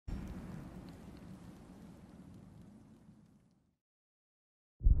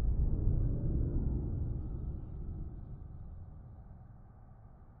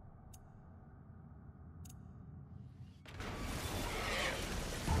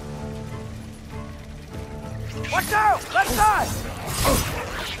Watch out! Left side!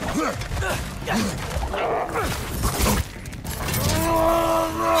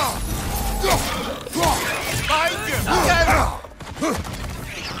 Behind you!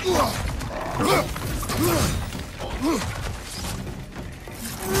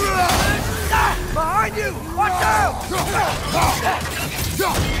 Behind you! Watch out! Watch out! Left side!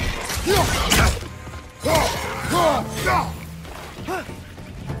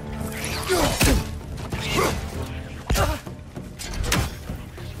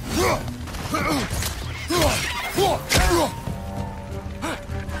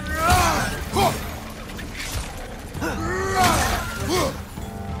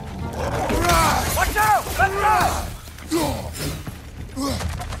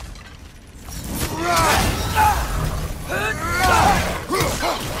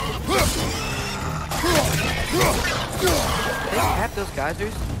 They cap those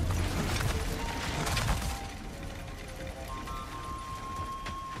geysers?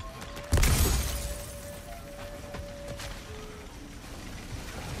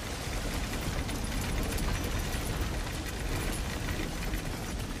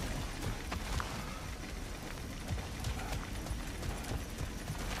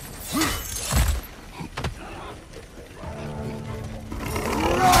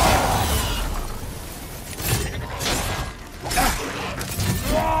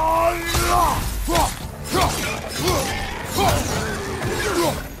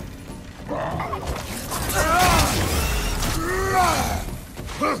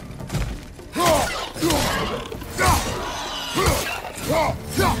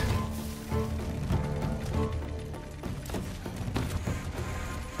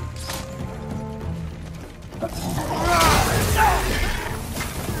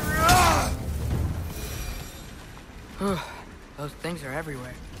 Those things are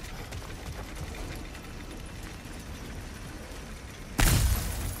everywhere.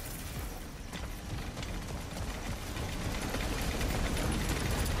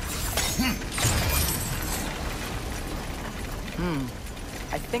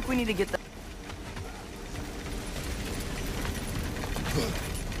 I think we need to get the...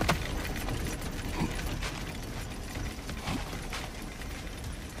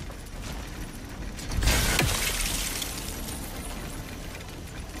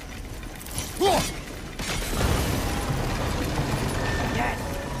 Yes!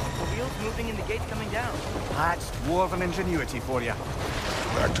 The wheel's moving and the gate's coming down. That's dwarven ingenuity for you.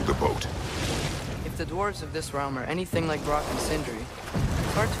 Back to the boat. If the dwarves of this realm are anything like Rock and Sindri,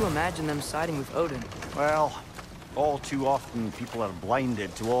 it's hard to imagine them siding with Odin. Well, all too often people are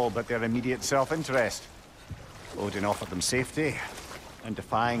blinded to all but their immediate self-interest. Odin offered them safety, and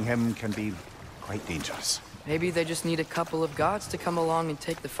defying him can be quite dangerous. Maybe they just need a couple of gods to come along and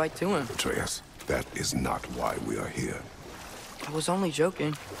take the fight to him. Atreus, that is not why we are here. I was only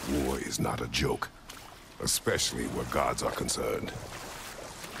joking. War is not a joke, especially where gods are concerned.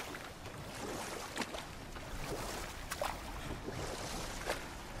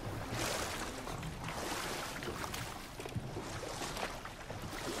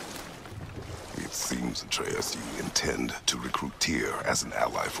 It seems, Atreus, you intend to recruit Tyr as an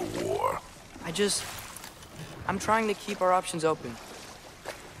ally for war. I'm trying to keep our options open.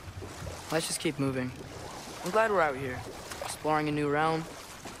 Let's just keep moving. I'm glad we're out here, exploring a new realm.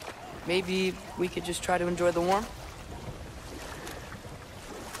 Maybe we could just try to enjoy the warmth?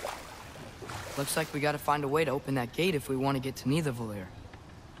 Looks like we gotta find a way to open that gate if we want to get to Nidavellir.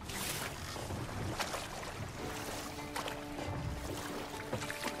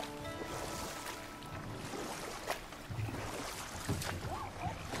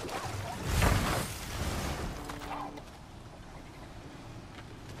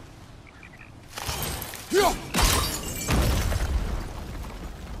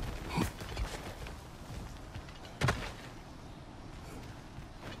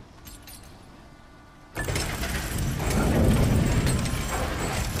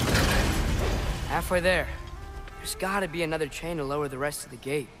 Halfway there. There's gotta be another chain to lower the rest of the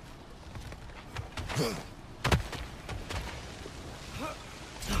gate.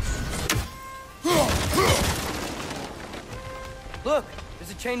 Look!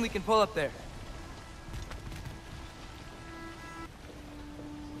 There's a chain we can pull up there.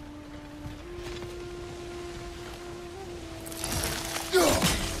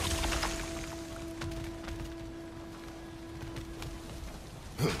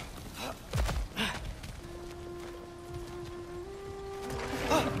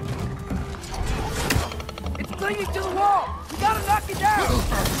 Clinging to the wall! We gotta knock it down!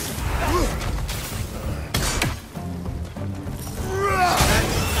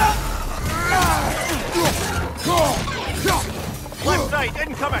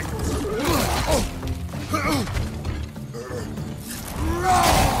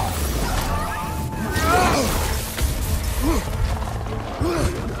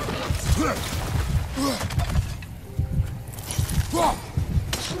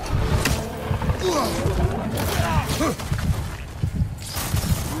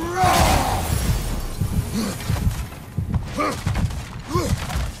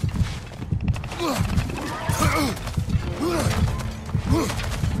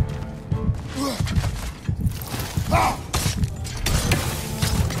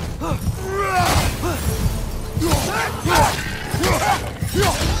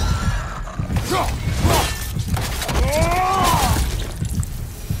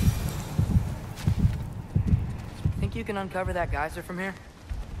 Think you can uncover that geyser from here?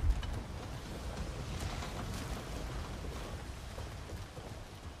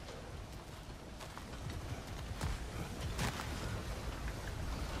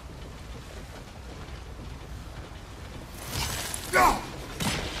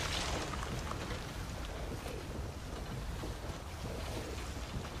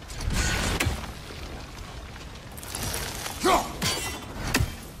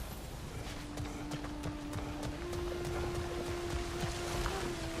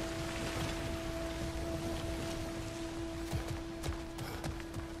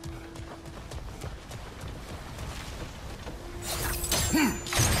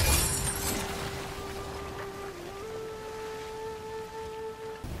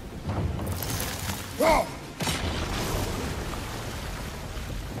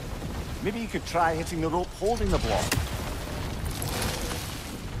 Maybe you could try hitting the rope holding the block.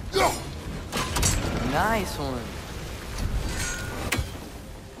 Nice one.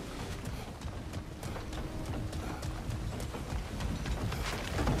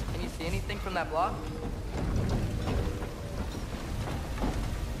 Can you see anything from that block?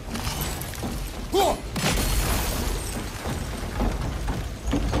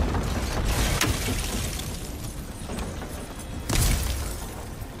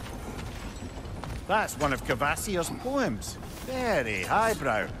 That's one of Cavassier's poems. Very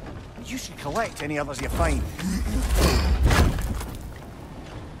highbrow. You should collect any others you find.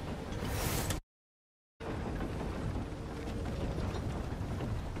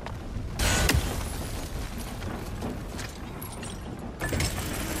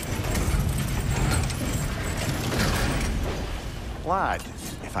 Lad,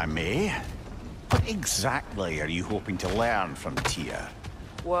 if I may, what exactly are you hoping to learn from Tyr?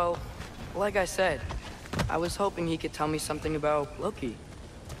 Well, like I said, I was hoping he could tell me something about Loki.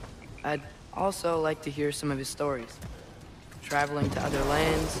 I'd also like to hear some of his stories. Traveling to other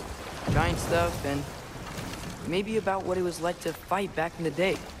lands, giant stuff, and maybe about what it was like to fight back in the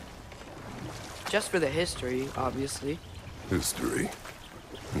day. Just for the history, obviously. History?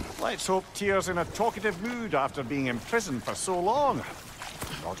 Let's hope Tyr's in a talkative mood after being imprisoned for so long.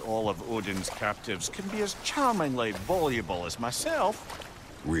 Not all of Odin's captives can be as charmingly voluble as myself.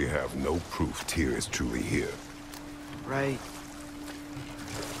 We have no proof Tyr is truly here. Right.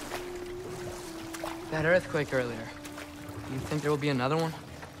 That earthquake earlier. You think there will be another one?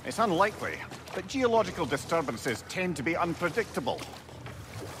 It's unlikely, but geological disturbances tend to be unpredictable.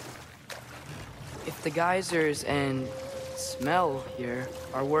 If the geysers and smell here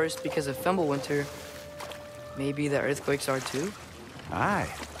are worse because of Fimbulwinter, maybe the earthquakes are too? Aye.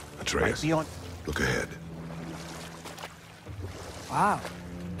 Atreus, look ahead. Wow.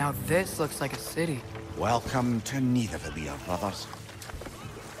 Now this looks like a city. Welcome to Nidavellir, brothers.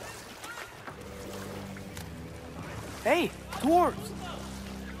 Hey, dwarves!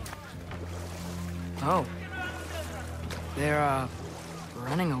 Oh. They're,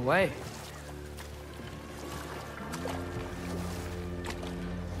 running away.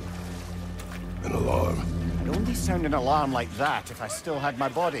 An alarm. I'd only sound an alarm like that if I still had my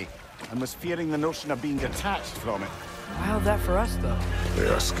body, and was fearing the notion of being detached from it. How'd that for us, though? They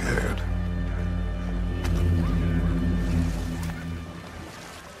are scared.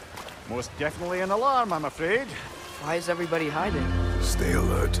 Most definitely an alarm, I'm afraid. Why is everybody hiding? Stay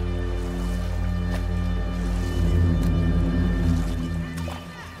alert.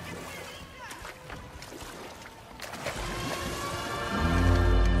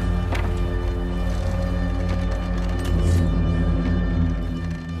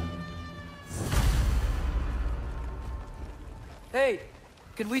 Hey,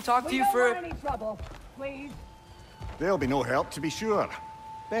 could we talk to you don't for... want any trouble, please. There'll be no help, to be sure.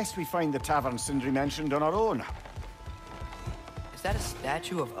 Best we find the tavern Sindri mentioned on our own. Is that a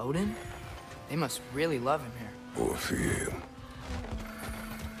statue of Odin? They must really love him here. Or fear him.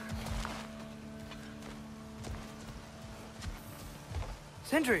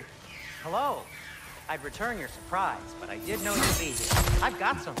 Sindri! Hello. I'd return your surprise, but I did know you'd be here. I've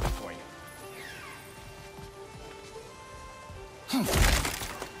got something for you.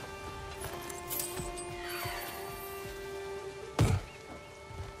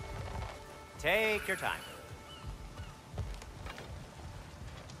 Take your time.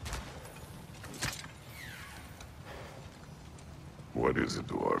 What is it,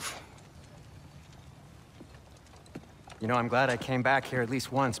 dwarf? You know, I'm glad I came back here at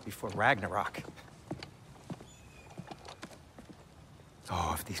least once before Ragnarok.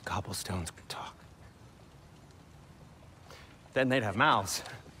 Oh, if these cobblestones could talk. Then they'd have mouths.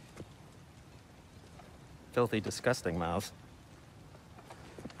 Filthy, disgusting mouths.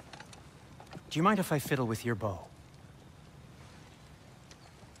 Do you mind if I fiddle with your bow?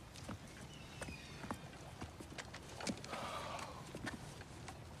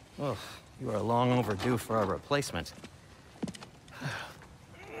 Oh, you are long overdue for a replacement.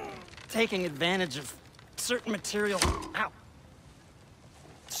 Taking advantage of certain material... Ow!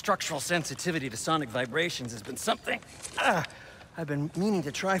 Structural sensitivity to sonic vibrations has been something I've been meaning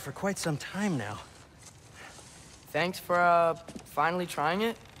to try for quite some time now. Thanks for, finally trying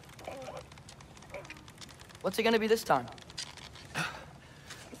it. What's it gonna be this time?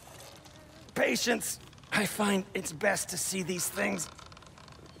 Patience. I find it's best to see these things...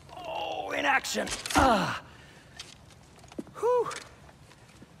 Oh, in action. Whew.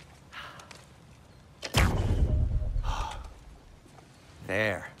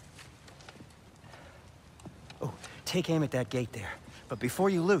 There. Oh, take aim at that gate there. But before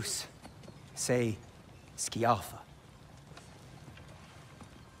you loose, say, Ski Alpha.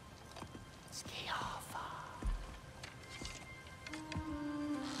 Ski Alpha.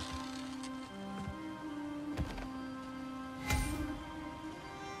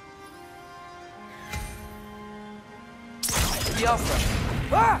 Ski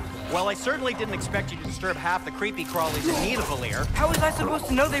Alpha. Ah! Well, I certainly didn't expect you to disturb half the creepy crawlies in need of a lair. How was I supposed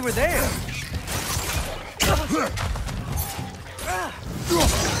to know they were there?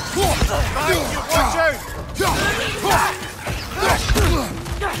 Watch out!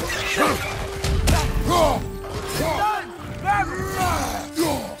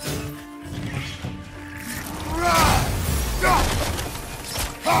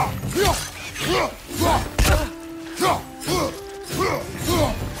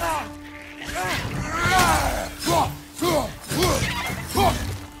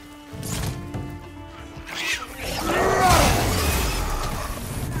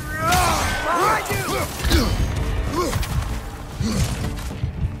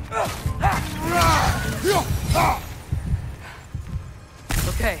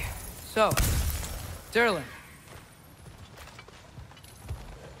 Okay, so, Durlin.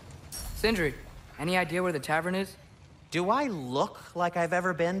 Sindri, any idea where the tavern is? Do I look like I've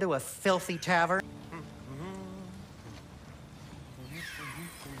ever been to a filthy tavern?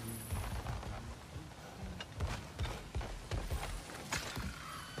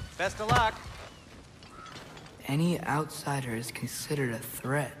 Best of luck. Any outsider is considered a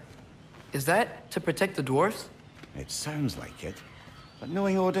threat. Is that to protect the dwarves? It sounds like it. But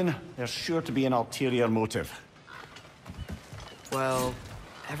knowing Odin, there's sure to be an ulterior motive. Well,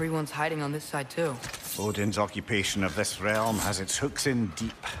 everyone's hiding on this side too. Odin's occupation of this realm has its hooks in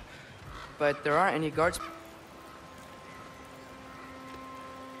deep. But there aren't any guards.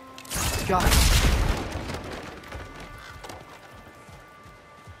 God.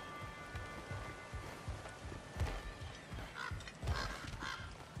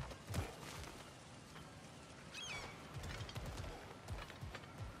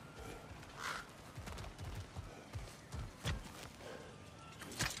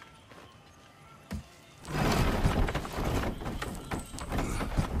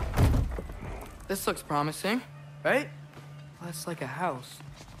 This looks promising, right? Less like a house.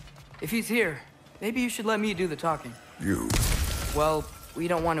 If he's here, maybe you should let me do the talking. You. Well, we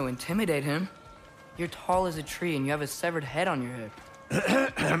don't want to intimidate him. You're tall as a tree and you have a severed head on your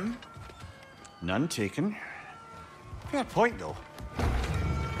head. None taken. Fair point, though.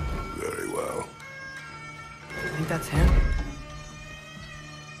 Very well. I think that's him.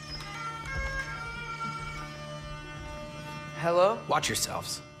 Hello? Watch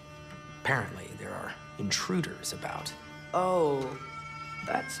yourselves. Apparently, there are intruders about. Oh,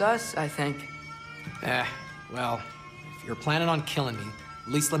 that's us, I think. Well, if you're planning on killing me,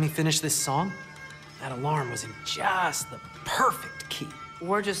 at least let me finish this song. That alarm was in just the perfect key.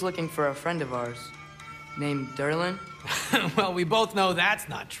 We're just looking for a friend of ours, named Durlin. Well, we both know that's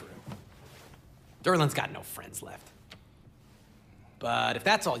not true. Durlin's got no friends left. But if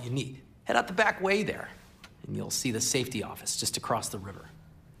that's all you need, head out the back way there, and you'll see the safety office just across the river.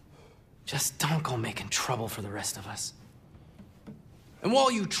 Just don't go making trouble for the rest of us. And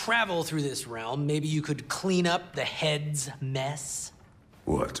while you travel through this realm, maybe you could clean up the head's mess?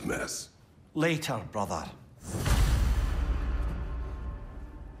 What mess? Later, brother.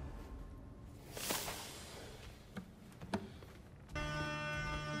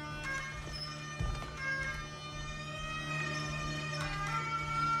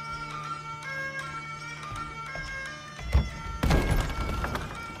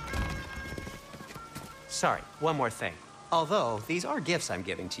 sorry, one more thing. Although, these are gifts I'm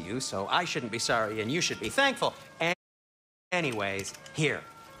giving to you, so I shouldn't be sorry and you should be thankful. And anyways, here,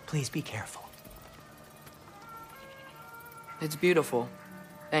 please be careful. It's beautiful.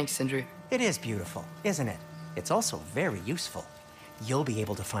 Thanks, Sindri. It is beautiful, isn't it? It's also very useful. You'll be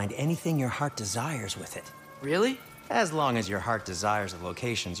able to find anything your heart desires with it. Really? As long as your heart desires the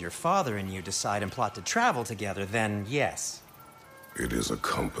locations your father and you decide and plot to travel together, then yes. It is a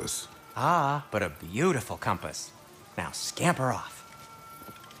compass. Ah, but a beautiful compass. Now scamper off.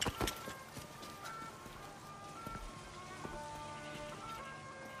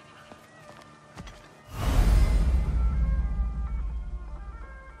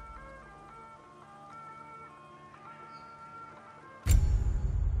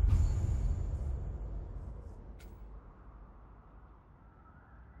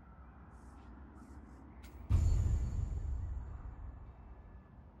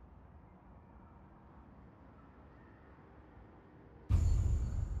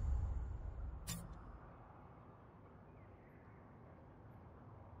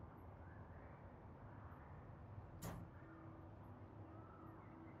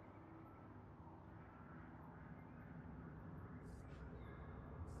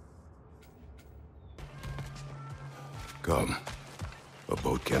 Come. A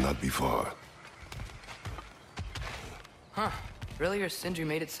boat cannot be far. Huh. Earlier, Sindri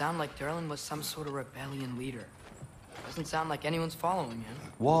made it sound like Durlin was some sort of rebellion leader. Doesn't sound like anyone's following him.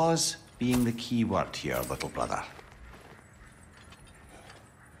 Was being the key word here, little brother.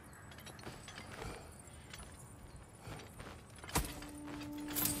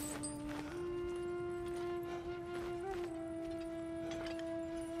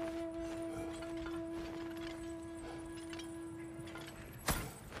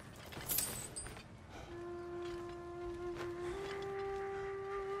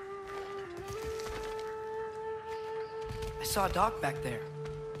 I saw a dock back there.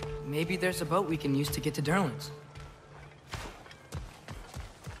 Maybe there's a boat we can use to get to Durlin's.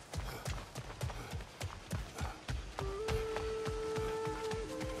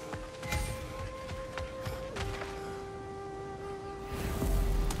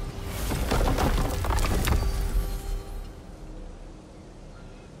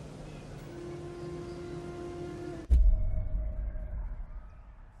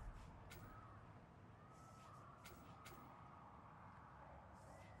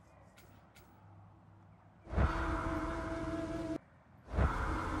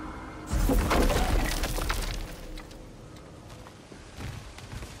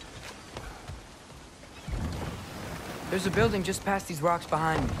 There's a building just past these rocks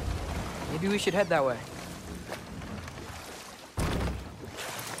behind me. Maybe we should head that way.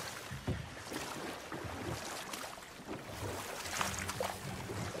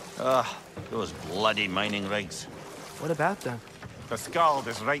 Those bloody mining rigs. What about them? The Skald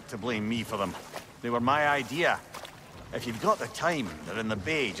is right to blame me for them. They were my idea. If you've got the time, they're in the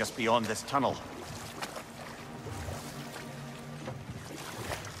bay just beyond this tunnel.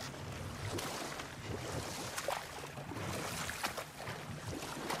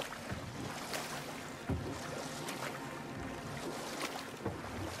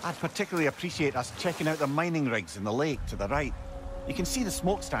 I'd particularly appreciate us checking out the mining rigs in the lake to the right. You can see the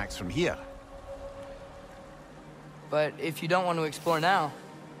smokestacks from here. But if you don't want to explore now,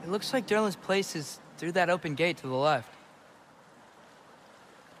 it looks like Durlin's place is through that open gate to the left.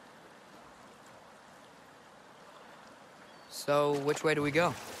 So, which way do we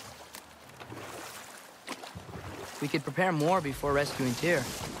go? We could prepare more before rescuing Tyr.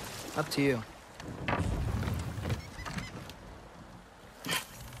 Up to you.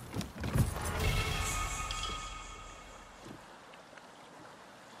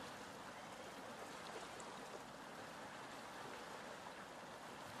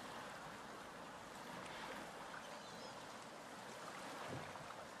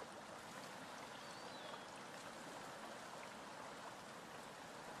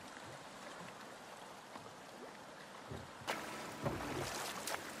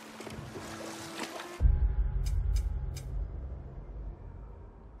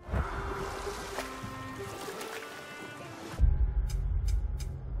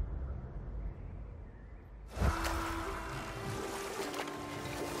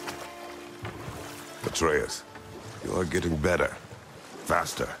 Atreus, you are getting better.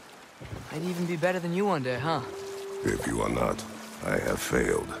 Faster. I'd even be better than you one day, huh? If you are not, I have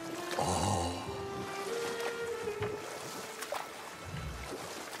failed.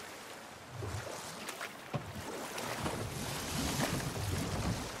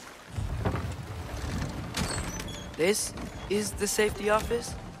 This is the safety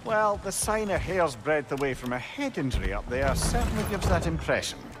office? Well, the sign a hair's breadth away from a head injury up there certainly gives that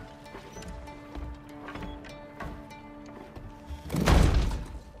impression.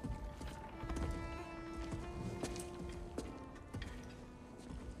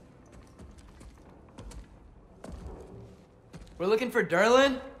 We're looking for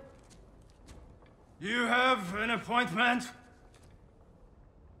Durlin? You have an appointment?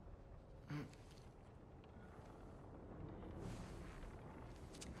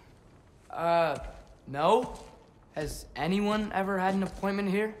 No? Has anyone ever had an appointment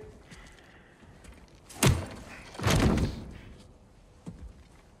here?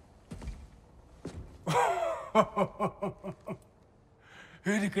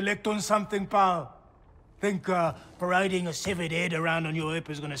 Here to collect on something, pal? Think, parading a severed head around on your hip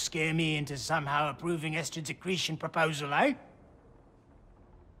is gonna scare me into somehow approving Esther's accretion proposal, eh?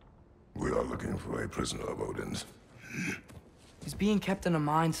 We are looking for a prisoner of Odin's. He's being kept in a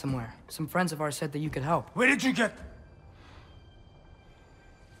mine somewhere. Some friends of ours said that you could help. Where did you get...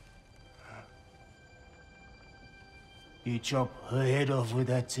 You chop her head off with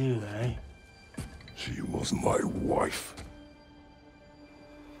that too, eh? She was my wife.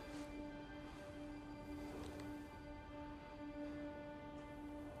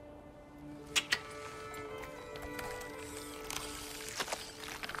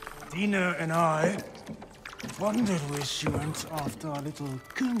 Dina and I wondered where she went after our little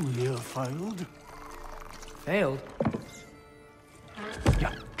coup here failed. Failed?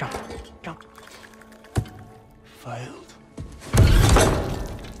 Yeah, jump. Failed.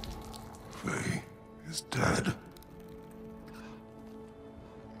 Faye is dead.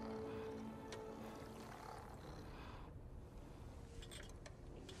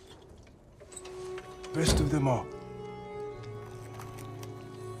 Best of them all.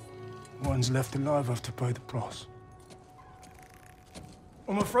 Ones left alive have to pay the price.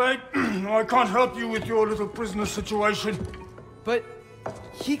 I'm afraid I can't help you with your little prisoner situation. But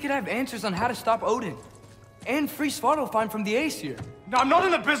he could have answers on how to stop Odin. And free Svartalfheim from the Aesir. I'm not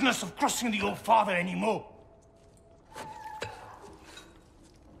in the business of crossing the old father anymore.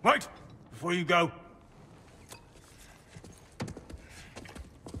 Wait, before you go.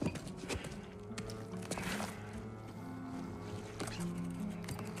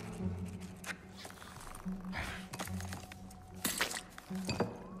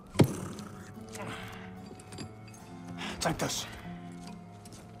 Take this.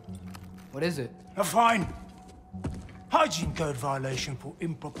 What is it? A fine. Hygiene code violation for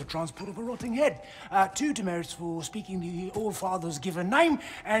improper transport of a rotting head. 2 demerits for speaking the All-Father's given name,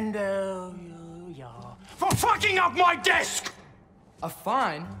 and, yeah, for fucking up my desk! A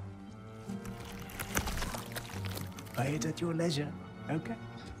fine? Pay it at your leisure, okay?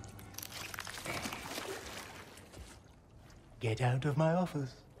 Get out of my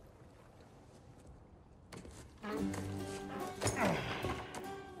office.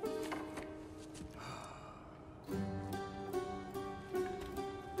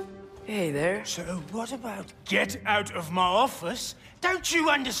 Hey there. So what about get out of my office? Don't you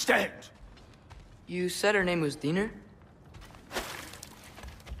understand? You said her name was Diener?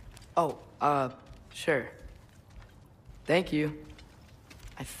 Oh, sure. Thank you.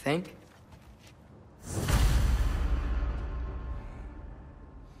 I think.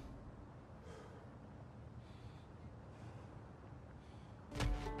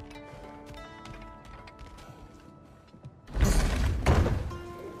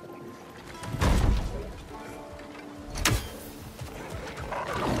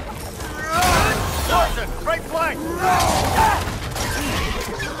 Right flank!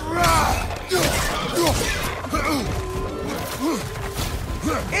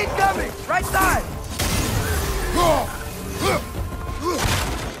 Incoming! Right side!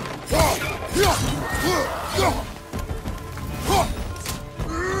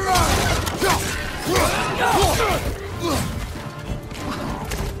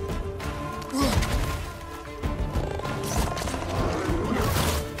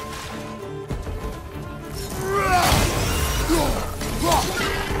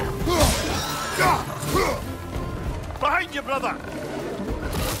 Behind you, brother!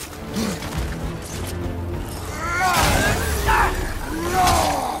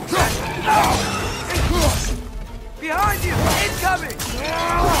 Behind you! Incoming!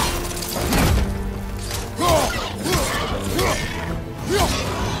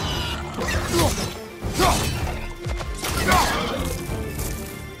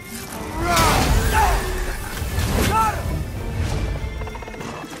 Got him!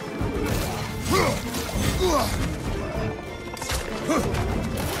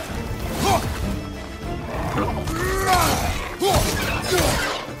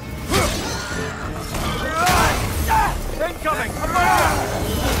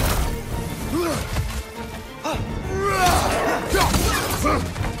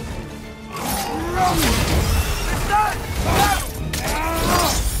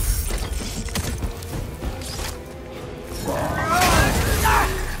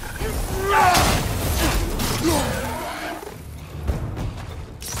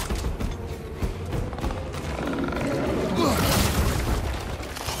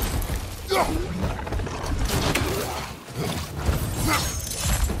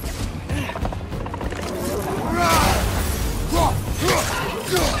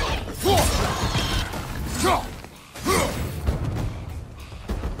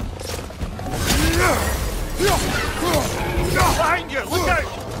 Behind you! Look out!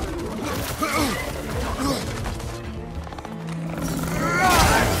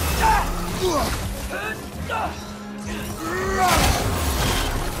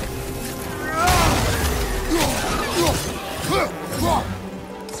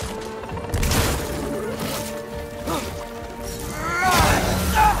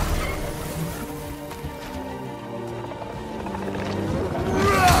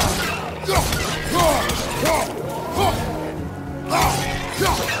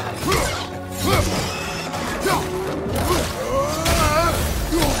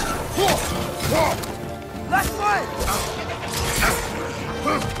 Last way!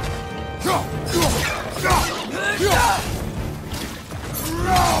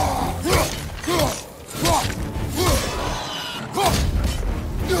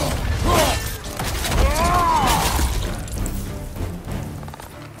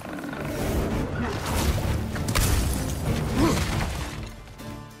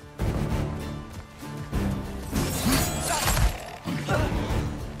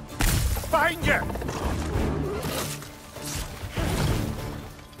 Behind you!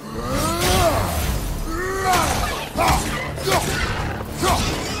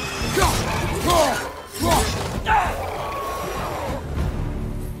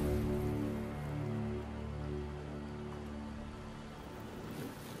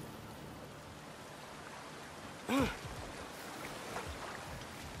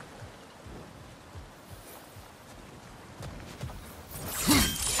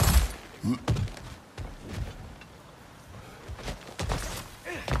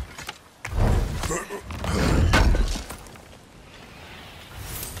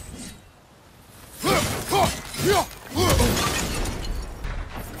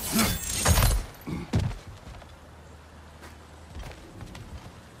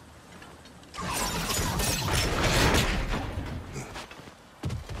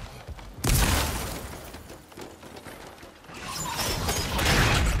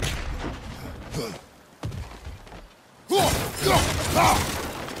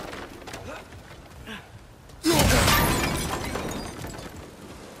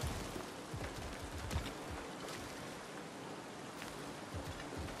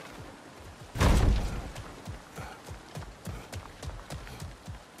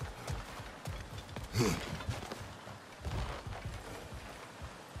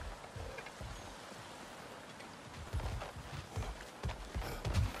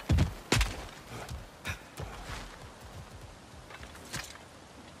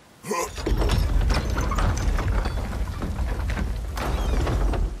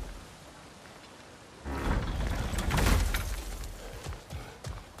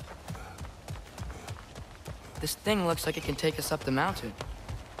 This thing looks like it can take us up the mountain.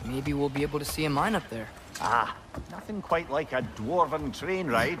 Maybe we'll be able to see a mine up there. Ah, nothing quite like a dwarven train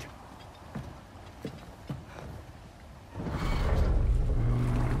ride.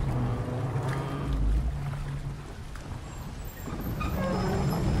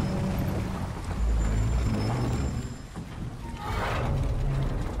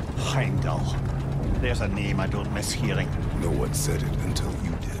 Heimdall. There's a name I don't miss hearing. No one said it until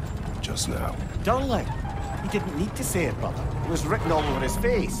you did, just now. Durlin. He didn't need to say it, brother. It was written all over his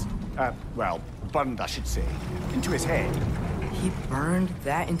face. Well, burned, I should say. Into his head. He burned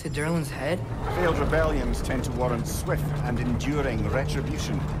that into Durlin's head? Failed rebellions tend to warrant swift and enduring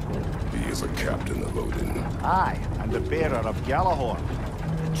retribution. He is a captain of Odin. Aye, and the bearer of Galahorn.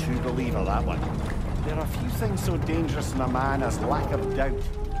 A true believer, that one. There are few things so dangerous in a man as lack of doubt.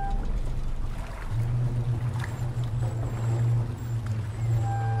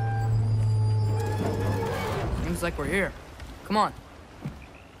 Seems like we're here. Come on.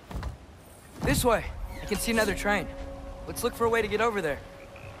 This way. I can see another train. Let's look for a way to get over there.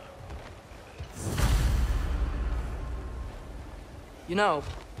 You know,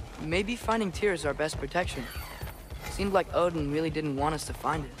 maybe finding Tyr is our best protection. Seemed like Odin really didn't want us to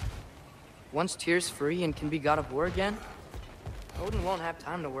find it. Once Tyr's free and can be god of war again, Odin won't have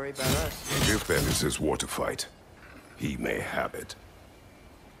time to worry about us. If that is his war to fight, he may have it.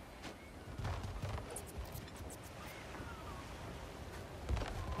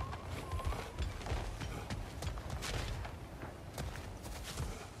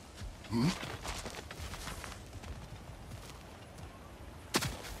 A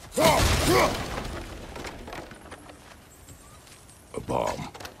bomb.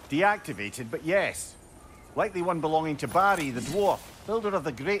 Deactivated, but yes. Likely one belonging to Barry, the dwarf, builder of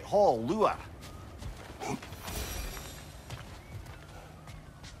the Great Hall, Lure.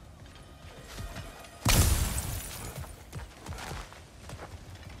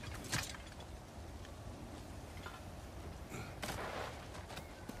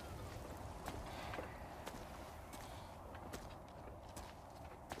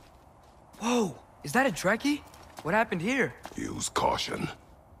 Whoa! Is that a Trekkie? What happened here? Use caution.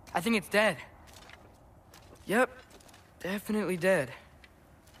 I think it's dead. Yep, definitely dead.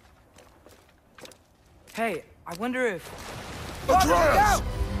 Hey, I wonder if... Atreus!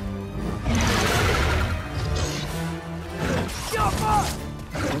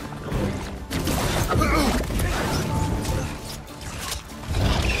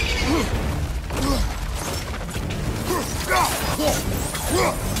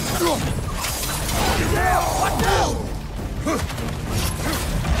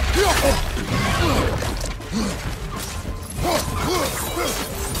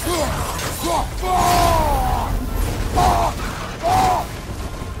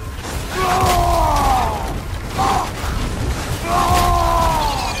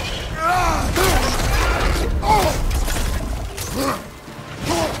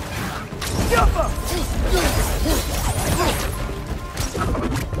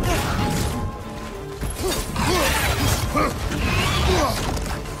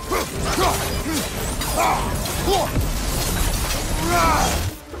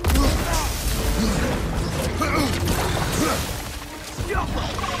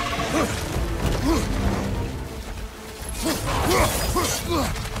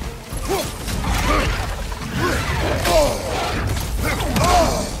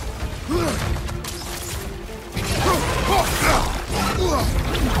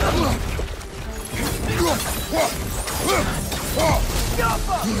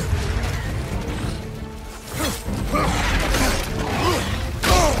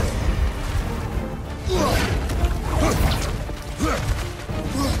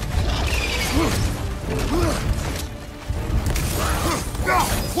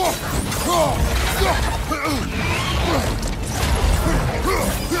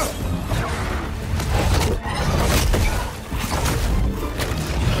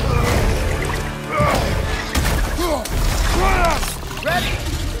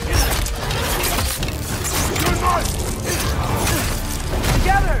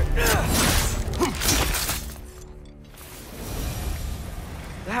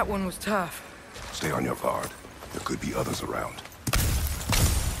 That one was tough. Stay on your guard. There could be others around.